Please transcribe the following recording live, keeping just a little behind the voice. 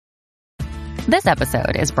This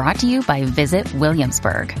episode is brought to you by Visit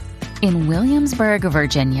Williamsburg. In Williamsburg,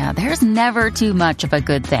 Virginia, there's never too much of a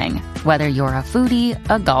good thing. Whether you're a foodie,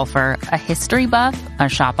 a golfer, a history buff, a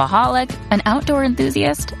shopaholic, an outdoor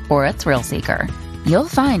enthusiast, or a thrill seeker, you'll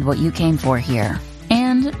find what you came for here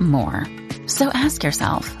and more. So ask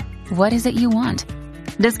yourself, what is it you want?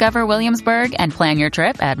 Discover Williamsburg and plan your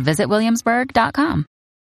trip at visitwilliamsburg.com.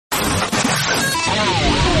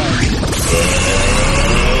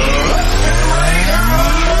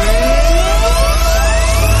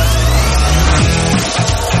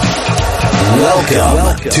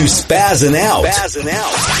 Welcome to Spazzin' Out,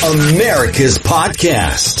 America's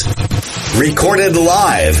podcast. Recorded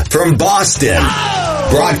live from Boston,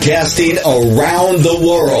 broadcasting around the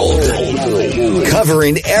world,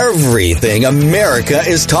 covering everything America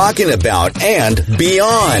is talking about and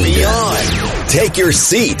beyond. Take your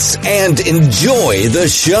seats and enjoy the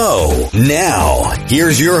show. Now,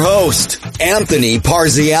 here's your host, Anthony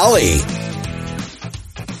Parziale.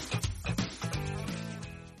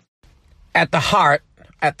 At the heart,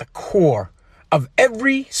 at the core of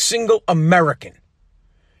every single American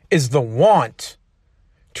is the want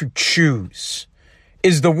to choose,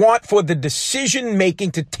 is the want for the decision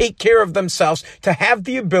making to take care of themselves, to have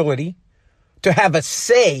the ability to have a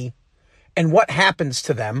say in what happens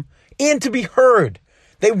to them and to be heard.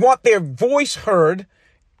 They want their voice heard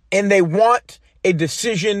and they want a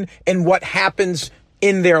decision in what happens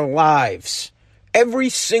in their lives. Every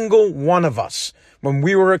single one of us, when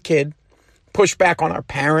we were a kid, push back on our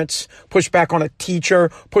parents, push back on a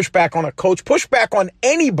teacher, push back on a coach, push back on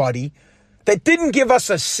anybody that didn't give us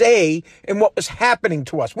a say in what was happening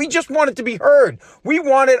to us. We just wanted to be heard. We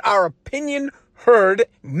wanted our opinion heard,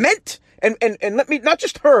 meant, and let me, not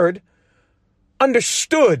just heard,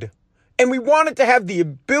 understood. And we wanted to have the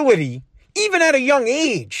ability, even at a young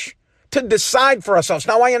age, to decide for ourselves.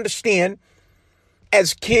 Now, I understand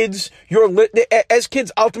as kids,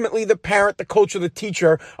 ultimately the parent, the coach, or the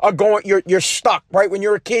teacher are going, you're stuck, right? When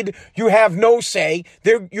you're a kid, you have no say.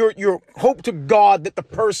 You're hope to God that the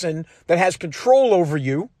person that has control over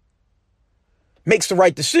you makes the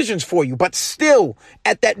right decisions for you. But still,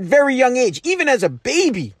 at that very young age, even as a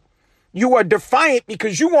baby, you are defiant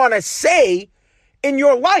because you want a say in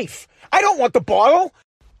your life. I don't want the bottle.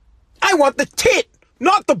 I want the tit,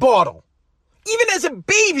 not the bottle. Even as a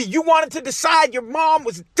baby, you wanted to decide. Your mom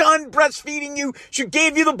was done breastfeeding you. She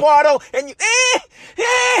gave you the bottle and you,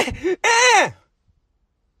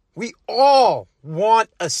 We all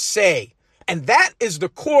want a say. And that is the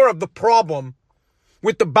core of the problem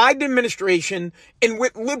with the Biden administration and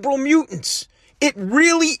with liberal mutants. It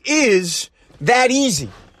really is that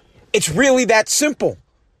easy. It's really that simple.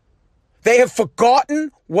 They have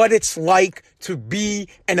forgotten what it's like to be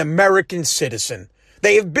an American citizen.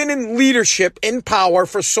 They have been in leadership, in power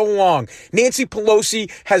for so long. Nancy Pelosi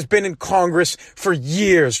has been in Congress for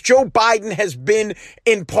years. Joe Biden has been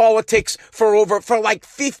in politics for like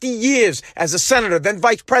 50 years as a senator, then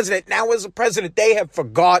vice president, now as a president. They have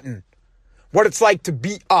forgotten what it's like to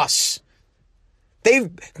be us. They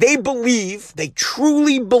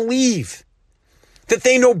truly believe that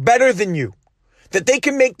they know better than you, that they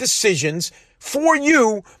can make decisions for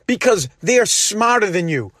you because they're smarter than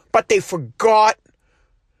you, but they forgot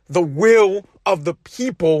the will of the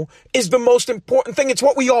people is the most important thing. It's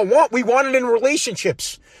what we all want. We want it in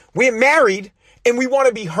relationships. We're married and we want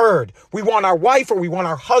to be heard. We want our wife or we want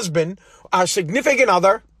our husband, our significant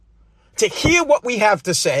other, to hear what we have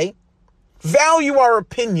to say, value our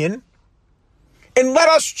opinion, and let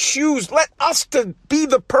us choose. Let us to be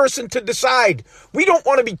the person to decide. We don't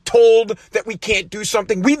want to be told that we can't do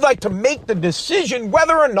something. We'd like to make the decision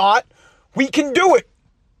whether or not we can do it.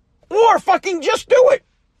 Or fucking just do it.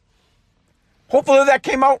 Hopefully that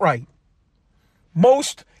came out right.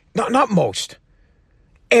 Not most.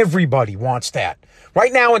 Everybody wants that.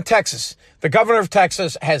 Right now in Texas, the governor of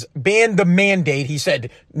Texas has banned the mandate. He said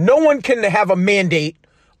no one can have a mandate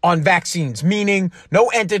on vaccines, meaning no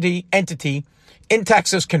entity in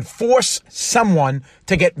Texas can force someone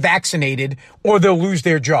to get vaccinated or they'll lose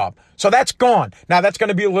their job. So that's gone. Now that's going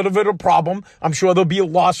to be a little bit of a problem. I'm sure there'll be a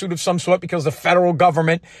lawsuit of some sort because the federal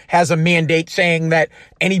government has a mandate saying that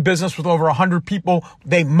any business with over 100 people,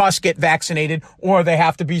 they must get vaccinated or they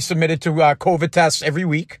have to be submitted to COVID tests every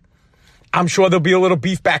week. I'm sure there'll be a little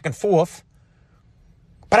beef back and forth.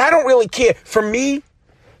 But I don't really care. For me,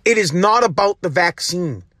 it is not about the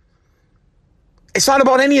vaccine. It's not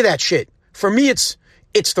about any of that shit. For me, it's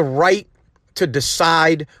the right to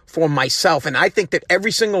decide for myself. And I think that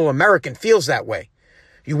every single American feels that way.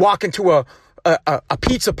 You walk into a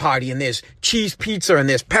pizza party and there's cheese pizza and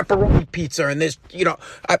there's pepperoni pizza and there's,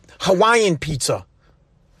 Hawaiian pizza.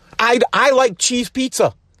 I like cheese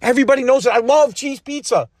pizza. Everybody knows it. I love cheese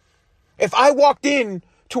pizza. If I walked in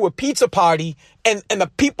to a pizza party and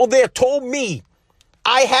the people there told me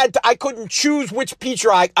I couldn't choose which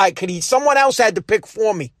pizza I could eat, someone else had to pick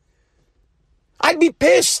for me, I'd be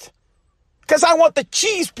pissed because I want the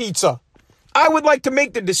cheese pizza. I would like to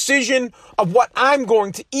make the decision of what I'm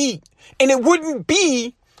going to eat. And it wouldn't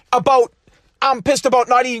be about, I'm pissed about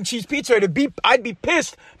not eating cheese pizza. I'd be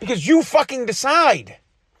pissed because you fucking decide.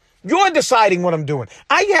 You're deciding what I'm doing.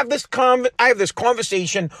 I have this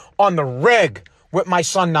conversation on the reg with my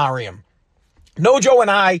son Nariam. Nojo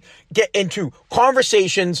and I get into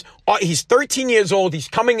conversations. He's 13 years old. He's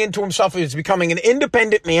coming into himself. He's becoming an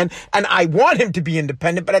independent man. And I want him to be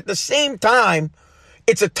independent. But at the same time,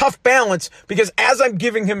 it's a tough balance because as I'm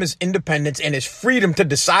giving him his independence and his freedom to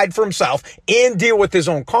decide for himself and deal with his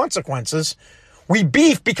own consequences, we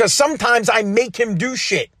beef because sometimes I make him do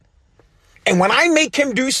shit. And when I make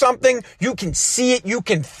him do something, you can see it, you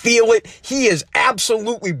can feel it. He is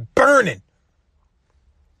absolutely burning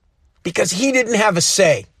because he didn't have a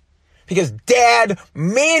say. Because dad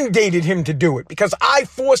mandated him to do it. Because I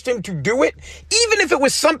forced him to do it. Even if it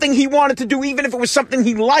was something he wanted to do, even if it was something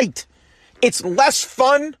he liked. It's less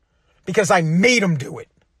fun because I made him do it.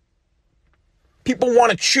 People want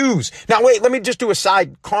to choose. Now wait, let me just do a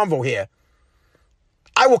side convo here.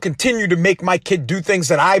 I will continue to make my kid do things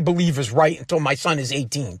that I believe is right until my son is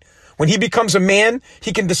 18. When he becomes a man,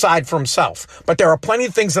 he can decide for himself. But there are plenty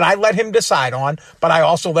of things that I let him decide on, but I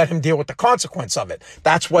also let him deal with the consequence of it.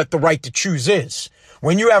 That's what the right to choose is.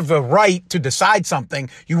 When you have the right to decide something,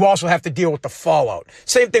 you also have to deal with the fallout.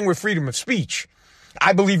 Same thing with freedom of speech.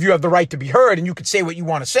 I believe you have the right to be heard and you can say what you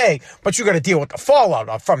want to say, but you got to deal with the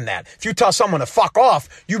fallout from that. If you tell someone to fuck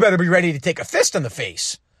off, you better be ready to take a fist in the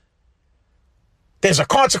face. There's a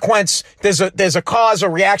consequence, there's a cause or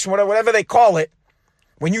reaction, whatever they call it.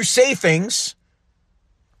 When you say things,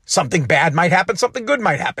 something bad might happen, something good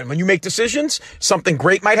might happen. When you make decisions, something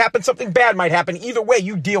great might happen, something bad might happen. Either way,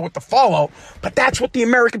 you deal with the fallout. But that's what the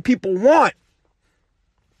American people want.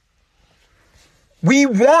 We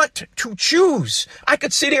want to choose. I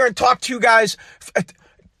could sit here and talk to you guys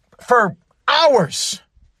for hours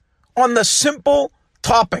on the simple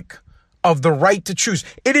topic of the right to choose.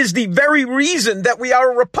 It is the very reason that we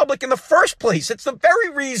are a republic in the first place. It's the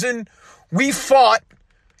very reason we fought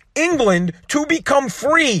England to become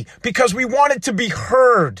free, because we wanted to be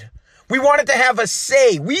heard. We wanted to have a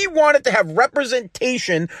say. We wanted to have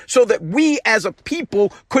representation so that we as a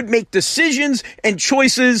people could make decisions and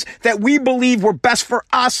choices that we believe were best for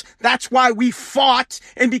us. That's why we fought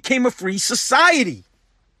and became a free society.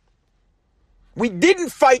 We didn't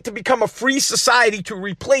fight to become a free society to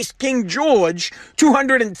replace King George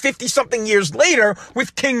 250-something years later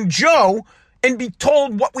with King Joe and be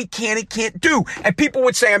told what we can and can't do. And people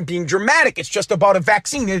would say I'm being dramatic. It's just about a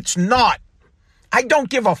vaccine. It's not. I don't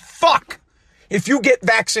give a fuck if you get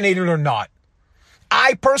vaccinated or not.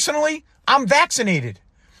 I personally, I'm vaccinated.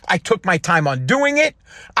 I took my time on doing it.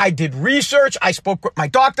 I did research. I spoke with my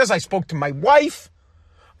doctors. I spoke to my wife.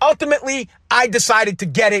 Ultimately, I decided to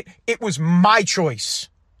get it. It was my choice.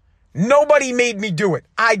 Nobody made me do it.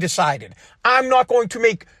 I decided. I'm not going to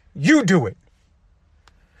make you do it.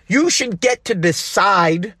 You should get to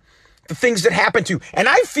decide the things that happen to you. And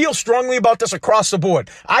I feel strongly about this across the board.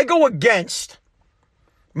 I go against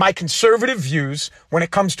my conservative views when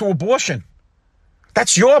it comes to abortion.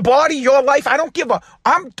 That's your body, your life. I don't give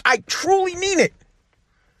I truly mean it.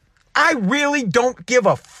 I really don't give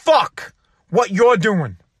a fuck what you're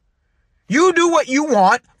doing. You do what you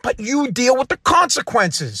want, but you deal with the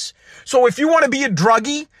consequences. So if you want to be a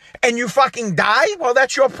druggie and you fucking die, well,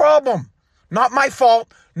 that's your problem. Not my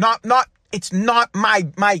fault. It's not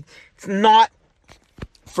it's not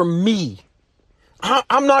for me.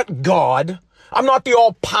 I'm not God. I'm not the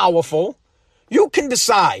all-powerful. You can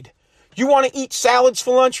decide. You want to eat salads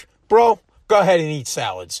for lunch? Bro, go ahead and eat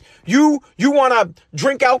salads. You want to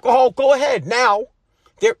drink alcohol? Go ahead. Now,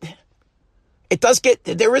 there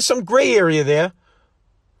is some gray area there.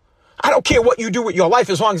 I don't care what you do with your life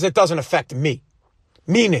as long as it doesn't affect me.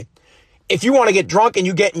 Meaning, if you want to get drunk and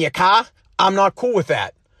you get in your car, I'm not cool with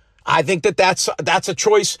that. I think that's a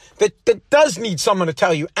choice that does need someone to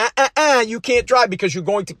tell you, you can't drive because you're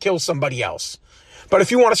going to kill somebody else. But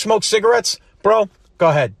if you want to smoke cigarettes, bro, go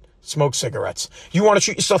ahead. Smoke cigarettes. You want to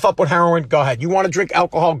shoot yourself up with heroin? Go ahead. You want to drink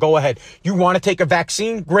alcohol? Go ahead. You want to take a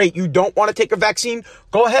vaccine? Great. You don't want to take a vaccine?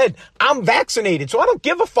 Go ahead. I'm vaccinated, so I don't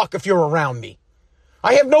give a fuck if you're around me.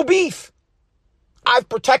 I have no beef. I've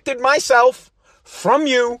protected myself from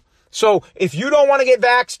you. So if you don't want to get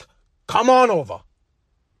vaxxed, come on over.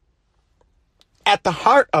 At the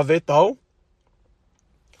heart of it, though,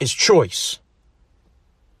 is choice.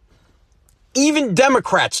 Even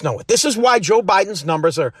Democrats know it. This is why Joe Biden's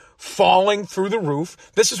numbers are falling through the roof.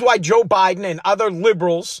 This is why Joe Biden and other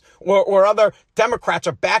liberals or other Democrats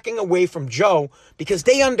are backing away from Joe, because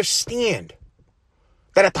they understand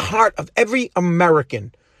that at the heart of every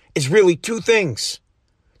American is really two things.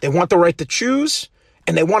 They want the right to choose,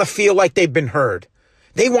 and they want to feel like they've been heard.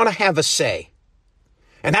 They want to have a say.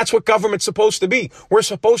 And that's what government's supposed to be. We're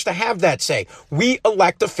supposed to have that say. We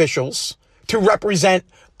elect officials to represent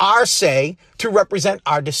our say, to represent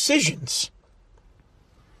our decisions.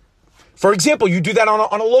 For example, you do that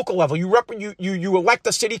on a local level. You elect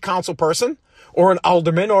a city council person or an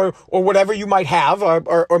alderman or whatever you might have,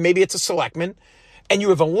 or maybe it's a selectman, and you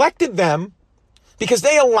have elected them because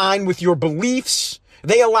they align with your beliefs,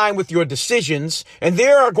 they align with your decisions, and they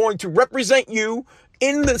are going to represent you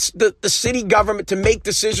in the city government to make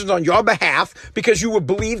decisions on your behalf because you would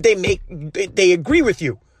believe they agree with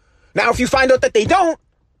you. Now, if you find out that they don't,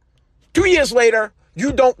 2 years later,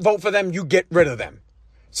 you don't vote for them, you get rid of them.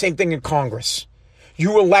 Same thing in Congress.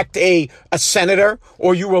 You elect a senator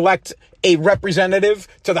or you elect a representative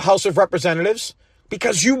to the House of Representatives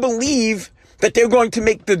because you believe that they're going to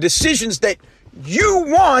make the decisions that you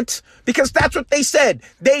want because that's what they said.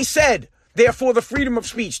 They said they're for the freedom of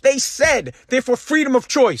speech. They said they're for freedom of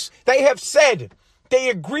choice. They have said they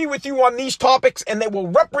agree with you on these topics and they will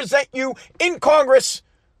represent you in Congress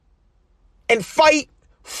and fight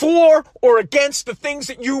for or against the things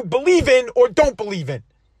that you believe in or don't believe in.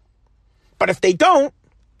 But if they don't,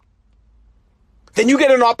 then you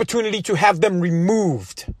get an opportunity to have them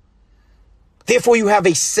removed. Therefore, you have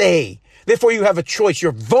a say. Therefore, you have a choice.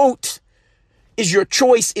 Your vote is your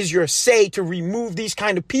choice, is your say to remove these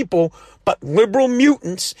kind of people. But liberal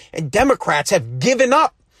mutants and Democrats have given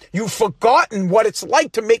up. You've forgotten what it's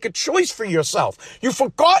like to make a choice for yourself. You've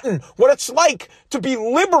forgotten what it's like to be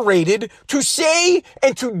liberated, to say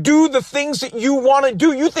and to do the things that you want to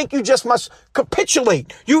do. You think you just must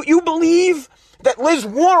capitulate. You believe that Liz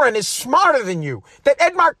Warren is smarter than you, that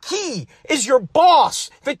Ed Markey is your boss,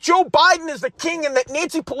 that Joe Biden is the king and that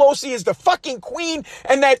Nancy Pelosi is the fucking queen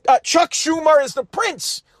and that Chuck Schumer is the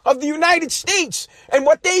prince of the United States. And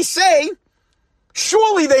what they say,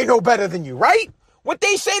 surely they know better than you, right? What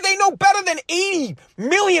they say, they know better than 80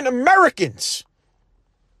 million Americans.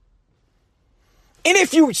 And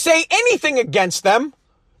if you say anything against them,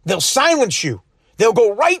 they'll silence you. They'll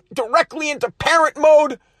go right directly into parent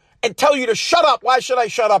mode and tell you to shut up. Why should I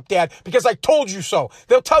shut up, Dad? Because I told you so.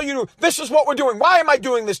 They'll tell you, this is what we're doing. Why am I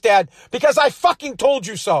doing this, Dad? Because I fucking told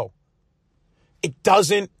you so. It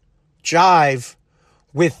doesn't jive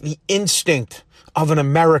with the instinct of an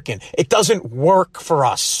American. It doesn't work for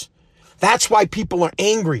us. That's why people are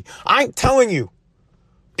angry. I'm telling you,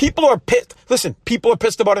 people are pissed. Listen, people are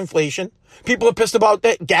pissed about inflation. People are pissed about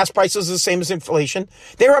that gas prices are the same as inflation.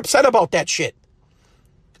 They're upset about that shit.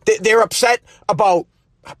 They're upset about,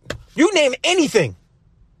 you name anything.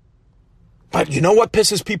 But you know what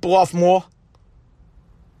pisses people off more?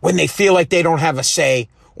 When they feel like they don't have a say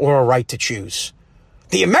or a right to choose.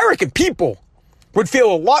 The American people would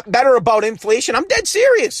feel a lot better about inflation. I'm dead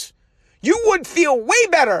serious. You would feel way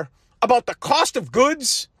better about the cost of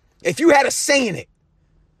goods if you had a say in it.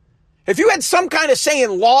 If you had some kind of say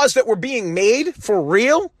in laws that were being made for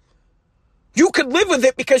real, you could live with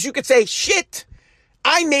it because you could say, shit,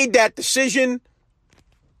 I made that decision.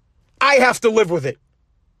 I have to live with it.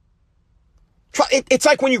 It's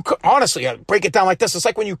like when you cook, honestly, I break it down like this. It's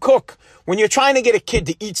like when you cook, when you're trying to get a kid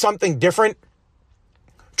to eat something different,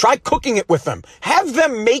 try cooking it with them. Have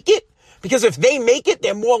them make it, because if they make it,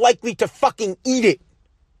 they're more likely to fucking eat it.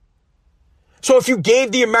 So if you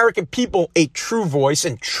gave the American people a true voice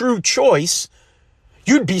and true choice,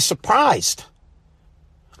 you'd be surprised.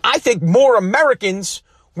 I think more Americans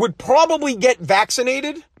would probably get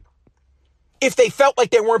vaccinated if they felt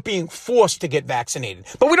like they weren't being forced to get vaccinated.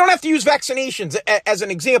 But we don't have to use vaccinations as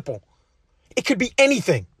an example. It could be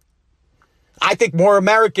anything. I think more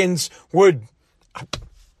Americans would,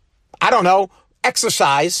 I don't know,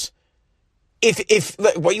 exercise if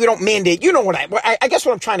well, you don't mandate, you know what I guess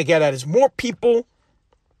what I'm trying to get at is more people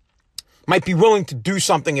might be willing to do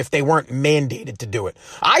something if they weren't mandated to do it.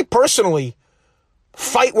 I personally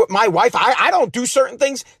fight with my wife. I don't do certain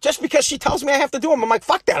things just because she tells me I have to do them. I'm like,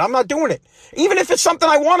 fuck that. I'm not doing it. Even if it's something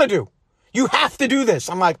I want to do. You have to do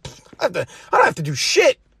this. I'm like, I don't have to do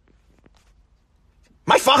shit.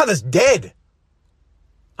 My father's dead.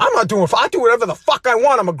 I'm not doing, I do whatever the fuck I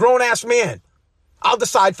want. I'm a grown ass man. I'll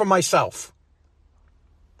decide for myself.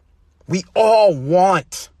 We all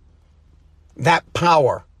want that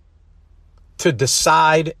power to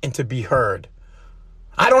decide and to be heard.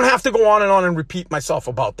 I don't have to go on and repeat myself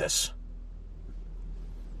about this.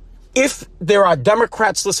 If there are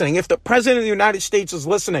Democrats listening, if the President of the United States is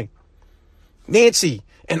listening, Nancy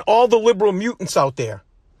and all the liberal mutants out there,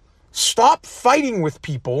 stop fighting with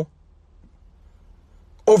people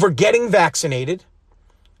over getting vaccinated.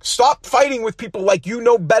 Stop fighting with people like you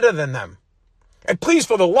know better than them. And please,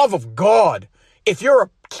 for the love of God, if you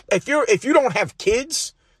don't have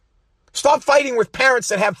kids, stop fighting with parents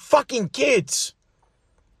that have fucking kids.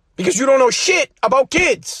 Because you don't know shit about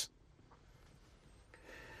kids.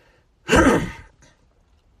 The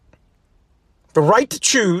right to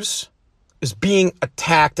choose is being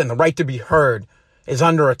attacked, and the right to be heard is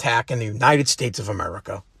under attack in the United States of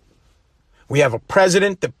America. We have a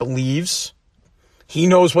president that believes he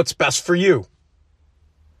knows what's best for you.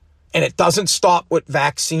 And it doesn't stop with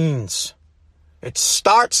vaccines. It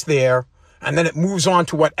starts there, and then it moves on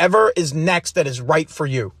to whatever is next that is right for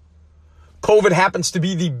you. COVID happens to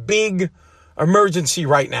be the big emergency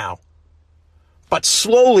right now. But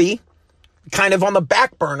slowly, kind of on the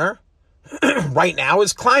back burner, right now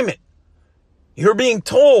is climate. You're being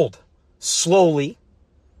told slowly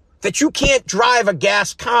that you can't drive a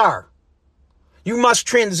gas car. You must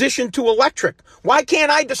transition to electric. Why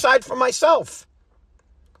can't I decide for myself?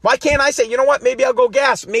 Why can't I say, you know what, maybe I'll go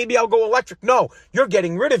gas, maybe I'll go electric? No, you're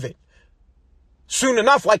getting rid of it. Soon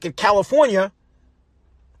enough, like in California,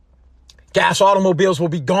 gas automobiles will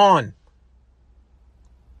be gone.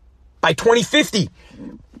 By 2050,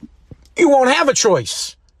 you won't have a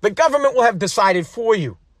choice. The government will have decided for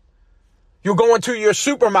you. You'll go into your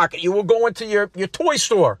supermarket. You will go into your toy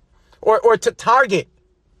store or to Target.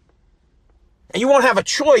 And you won't have a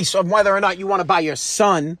choice of whether or not you want to buy your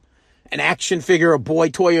son an action figure, a boy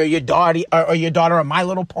toy, or your daughter a My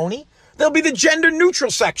Little Pony. There'll be the gender neutral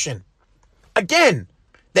section. Again,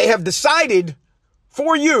 they have decided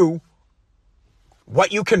for you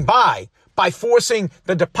what you can buy by forcing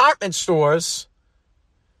the department stores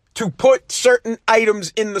to put certain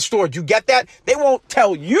items in the store. Do you get that? They won't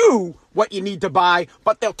tell you what you need to buy,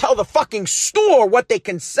 but they'll tell the fucking store what they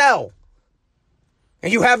can sell.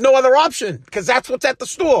 And you have no other option because that's what's at the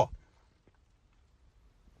store.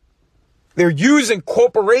 They're using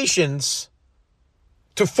corporations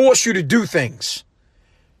to force you to do things.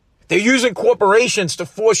 They're using corporations to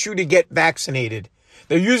force you to get vaccinated.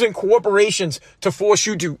 They're using corporations to force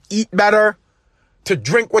you to eat better, to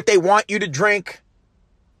drink what they want you to drink.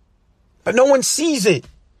 But no one sees it.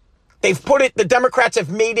 The Democrats have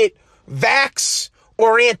made it vax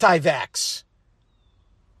or anti-vax.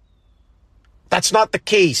 That's not the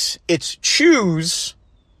case. It's choose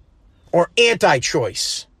or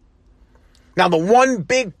anti-choice. Now, the one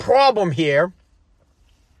big problem here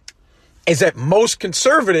is that most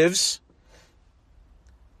conservatives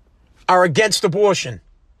are against abortion.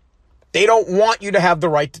 They don't want you to have the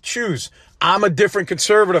right to choose. I'm a different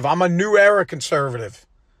conservative. I'm a new era conservative.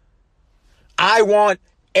 I want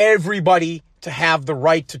everybody to have the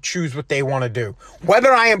right to choose what they want to do,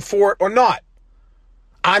 whether I am for it or not.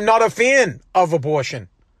 I'm not a fan of abortion,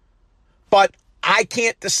 but I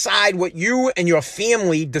can't decide what you and your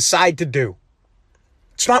family decide to do.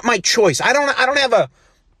 It's not my choice. I don't have a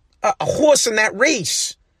horse in that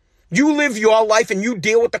race. You live your life and you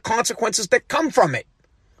deal with the consequences that come from it.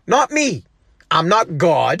 Not me. I'm not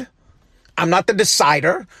God. I'm not the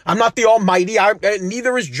decider. I'm not the almighty.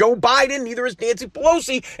 Neither is Joe Biden, neither is Nancy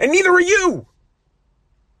Pelosi, and neither are you.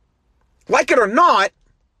 Like it or not,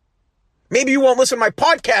 maybe you won't listen to my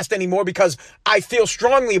podcast anymore because I feel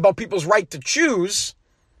strongly about people's right to choose.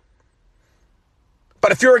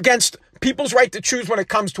 But if you're against people's right to choose when it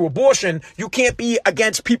comes to abortion, you can't be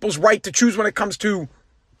against people's right to choose when it comes to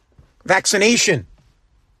vaccination.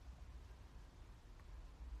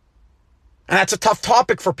 And that's a tough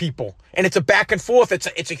topic for people. And it's a back and forth.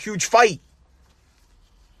 It's a huge fight.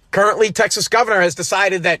 Currently, Texas governor has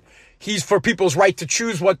decided that he's for people's right to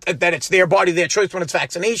choose that it's their body, their choice when it's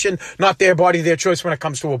vaccination, not their body, their choice when it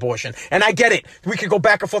comes to abortion. And I get it. We could go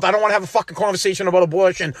back and forth. I don't want to have a fucking conversation about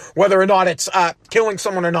abortion, whether or not it's killing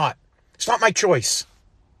someone or not. It's not my choice.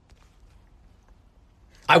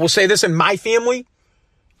 I will say this in my family.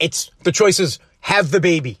 The choice is have the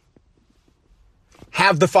baby.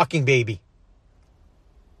 Have the fucking baby.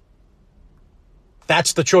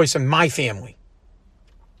 That's the choice in my family.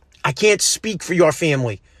 I can't speak for your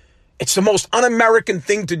family. It's the most un-American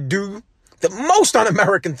thing to do. The most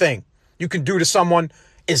un-American thing you can do to someone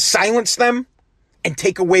is silence them and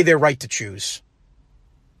take away their right to choose.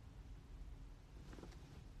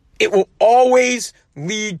 It will always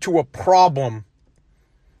lead to a problem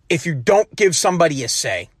if you don't give somebody a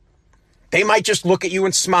say. They might just look at you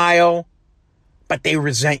and smile, but they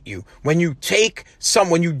resent you. When you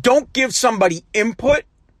don't give somebody input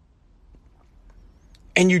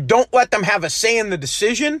and you don't let them have a say in the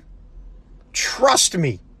decision, trust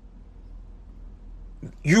me,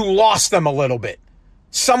 you lost them a little bit.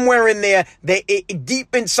 Somewhere in there,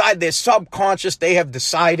 deep inside their subconscious, they have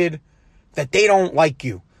decided that they don't like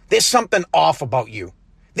you. There's something off about you.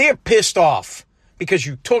 They're pissed off because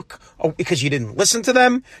you didn't listen to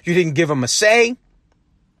them. You didn't give them a say.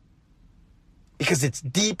 Because it's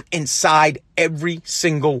deep inside every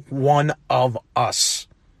single one of us.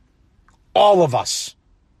 All of us.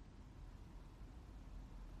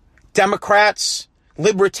 Democrats,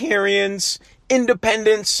 libertarians,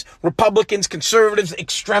 independents, Republicans, conservatives,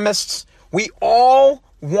 extremists. We all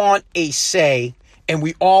want a say, and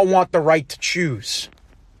we all want the right to choose.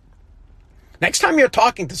 Next time you're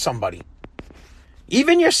talking to somebody,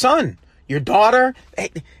 even your son, your daughter,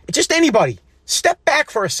 just anybody, step back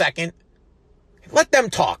for a second. Let them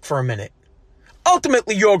talk for a minute.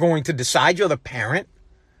 Ultimately, you're going to decide. You're the parent.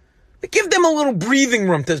 But give them a little breathing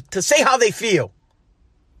room to say how they feel.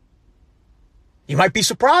 You might be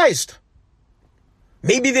surprised.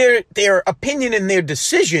 Maybe their opinion and their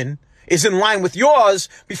decision is in line with yours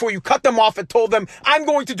before you cut them off and told them, I'm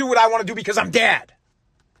going to do what I want to do because I'm dad.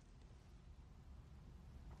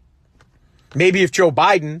 Maybe if Joe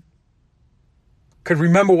Biden could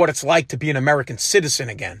remember what it's like to be an American citizen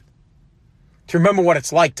again, to remember what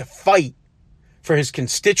it's like to fight for his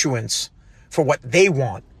constituents, for what they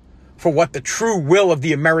want, for what the true will of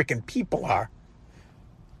the American people are.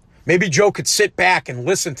 Maybe Joe could sit back and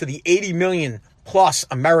listen to the 80 million plus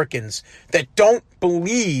Americans that don't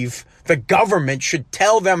believe the government should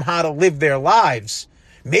tell them how to live their lives.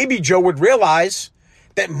 Maybe Joe would realize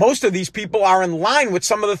that most of these people are in line with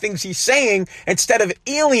some of the things he's saying instead of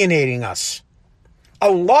alienating us. A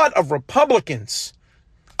lot of Republicans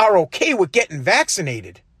are okay with getting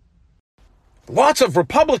vaccinated. Lots of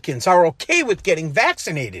Republicans are okay with getting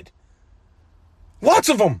vaccinated. Lots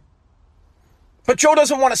of them. But Joe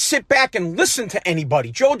doesn't want to sit back and listen to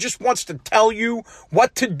anybody. Joe just wants to tell you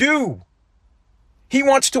what to do. He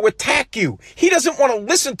wants to attack you. He doesn't want to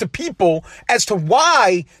listen to people as to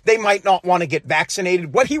why they might not want to get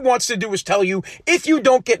vaccinated. What he wants to do is tell you, if you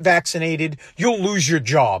don't get vaccinated, you'll lose your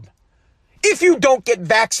job. If you don't get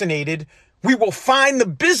vaccinated, we will fine the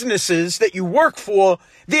businesses that you work for.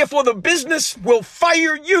 Therefore, the business will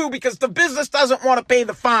fire you because the business doesn't want to pay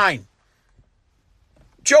the fine.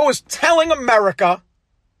 Joe is telling America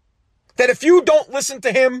that if you don't listen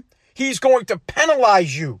to him, he's going to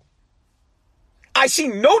penalize you. I see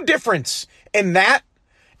no difference in that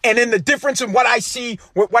and in the difference in what I see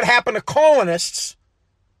with what happened to colonists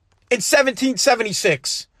in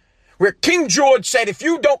 1776, where King George said, if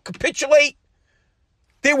you don't capitulate,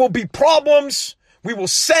 there will be problems. We will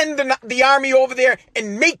send the army over there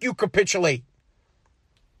and make you capitulate.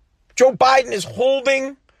 Joe Biden is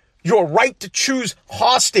holding your right to choose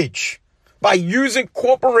hostage by using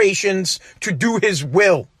corporations to do his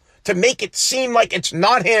will, to make it seem like it's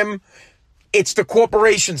not him, it's the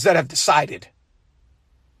corporations that have decided.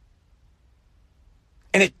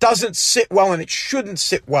 And it doesn't sit well, and it shouldn't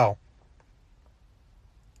sit well.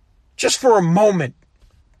 Just for a moment,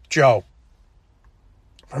 Joe,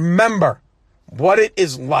 remember what it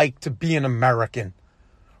is like to be an American.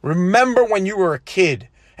 Remember when you were a kid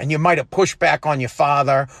and you might have pushed back on your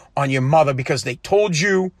father, on your mother, because they told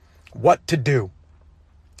you what to do.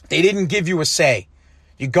 They didn't give you a say.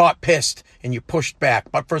 You got pissed and you pushed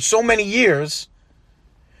back. But for so many years,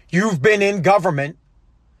 you've been in government.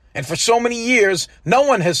 And for so many years, no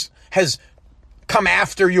one has come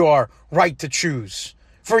after your right to choose.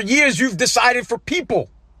 For years, you've decided for people.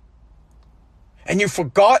 And you've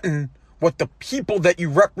forgotten what the people that you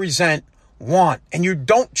represent want. And you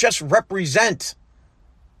don't just represent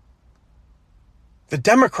the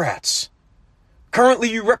Democrats. Currently,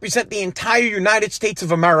 you represent the entire United States of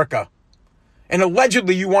America. And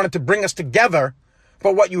allegedly, you wanted to bring us together.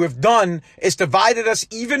 But what you have done is divided us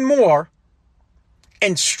even more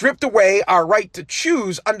and stripped away our right to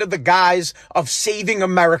choose under the guise of saving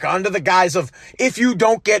America, under the guise of, if you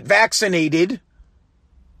don't get vaccinated,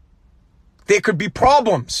 there could be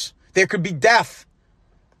problems. There could be death.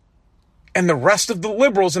 And the rest of the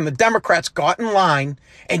liberals and the Democrats got in line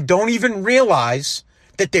and don't even realize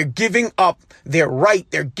that they're giving up their right.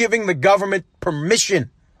 They're giving the government permission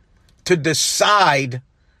to decide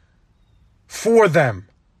for them.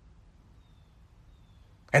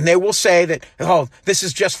 And they will say that, oh, this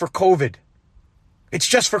is just for COVID. It's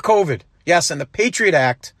just for COVID. Yes, and the Patriot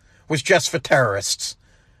Act was just for terrorists.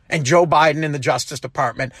 And Joe Biden and the Justice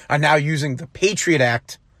Department are now using the Patriot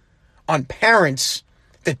Act on parents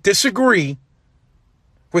that disagree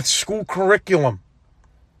with school curriculum.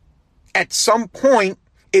 At some point,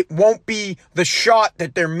 it won't be the shot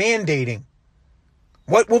that they're mandating.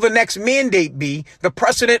 What will the next mandate be? The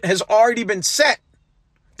precedent has already been set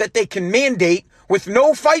that they can mandate with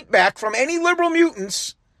no fight back from any liberal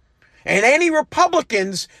mutants and any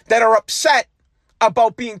Republicans that are upset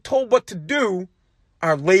about being told what to do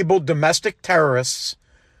are labeled domestic terrorists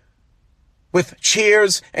with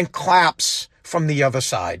cheers and claps from the other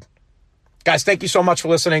side. Guys, thank you so much for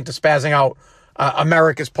listening to Spazzing Out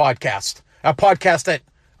America's podcast, a podcast that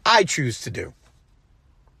I choose to do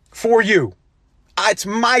for you. It's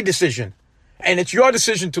my decision, and it's your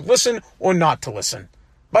decision to listen or not to listen.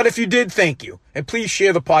 But if you did, thank you. And please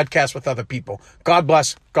share the podcast with other people. God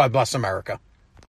bless America.